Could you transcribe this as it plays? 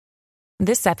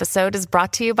This episode is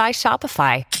brought to you by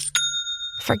Shopify.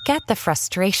 Forget the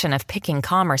frustration of picking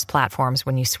commerce platforms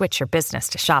when you switch your business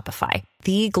to Shopify,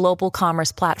 the global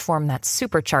commerce platform that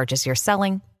supercharges your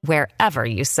selling wherever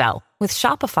you sell. With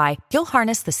Shopify, you'll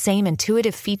harness the same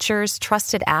intuitive features,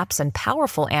 trusted apps, and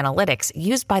powerful analytics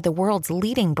used by the world's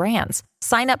leading brands.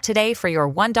 Sign up today for your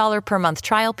 $1 per month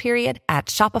trial period at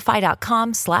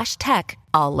shopify.com/tech,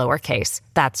 all lowercase.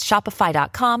 That's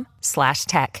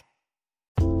shopify.com/tech.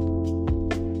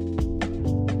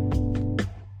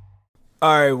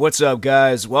 All right, what's up,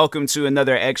 guys? Welcome to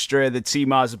another extra of the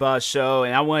T-Moz Boss Show,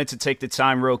 and I wanted to take the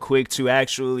time real quick to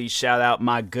actually shout out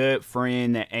my good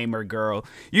friend, AymerGirl.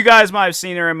 You guys might have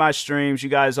seen her in my streams. You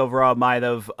guys overall might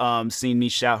have seen me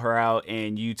shout her out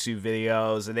in YouTube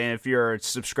videos, and then if you're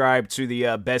subscribed to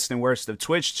the Best and Worst of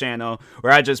Twitch channel,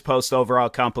 where I just post overall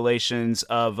compilations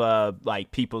of like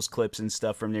people's clips and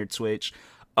stuff from their Twitch.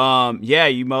 Yeah,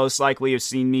 you most likely have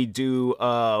seen me do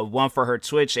one for her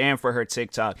Twitch and for her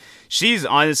TikTok. She's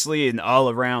honestly an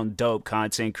all-around dope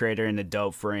content creator and a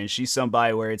dope friend. She's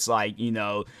somebody where it's like, you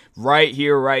know, right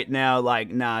here, right now,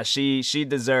 like, nah, she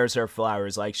deserves her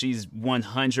flowers. Like, she's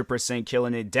 100%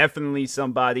 killing it. Definitely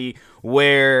somebody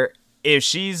where if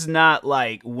she's not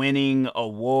like winning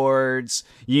awards,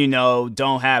 you know,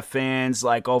 don't have fans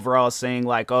like overall saying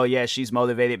like, oh yeah, she's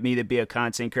motivated me to be a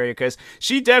content creator, because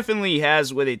she definitely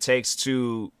has what it takes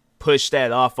to push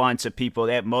that off onto people,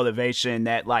 that motivation,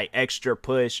 that like extra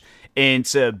push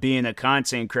into being a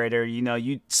content creator. You know,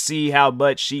 you see how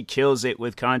much she kills it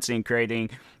with content creating.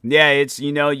 Yeah, it's,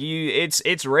 you know,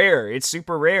 it's rare. It's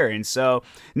super rare. And so,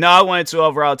 no, I wanted to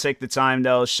overall take the time,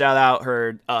 though, shout out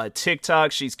her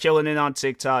TikTok. She's killing it on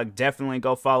TikTok. Definitely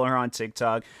go follow her on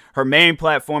TikTok. Her main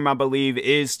platform, I believe,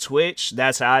 is Twitch.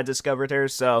 That's how I discovered her.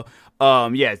 So,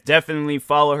 yeah, definitely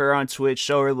follow her on Twitch.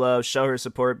 Show her love. Show her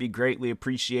support. Be greatly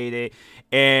appreciated.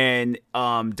 And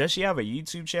does she have a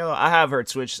YouTube channel? I have her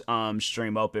Twitch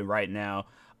stream open right now.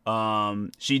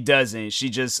 She doesn't. She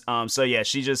just so yeah,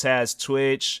 she just has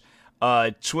Twitch,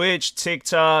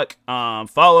 TikTok.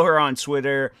 Follow her on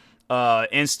Twitter,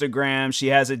 Instagram. She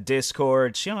has a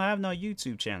Discord. She don't have no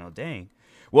YouTube channel. Dang.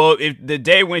 Well, if the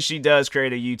day when she does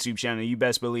create a YouTube channel, you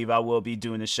best believe I will be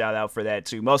doing a shout out for that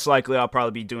too. Most likely I'll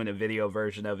probably be doing a video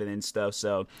version of it and stuff.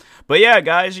 So, but yeah,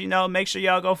 guys, you know, make sure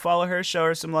y'all go follow her, show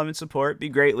her some love and support. Be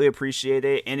greatly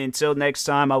appreciated. And until next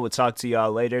time, I will talk to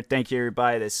y'all later. Thank you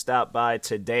everybody that stopped by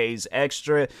today's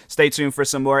extra. Stay tuned for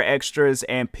some more extras,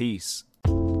 and peace.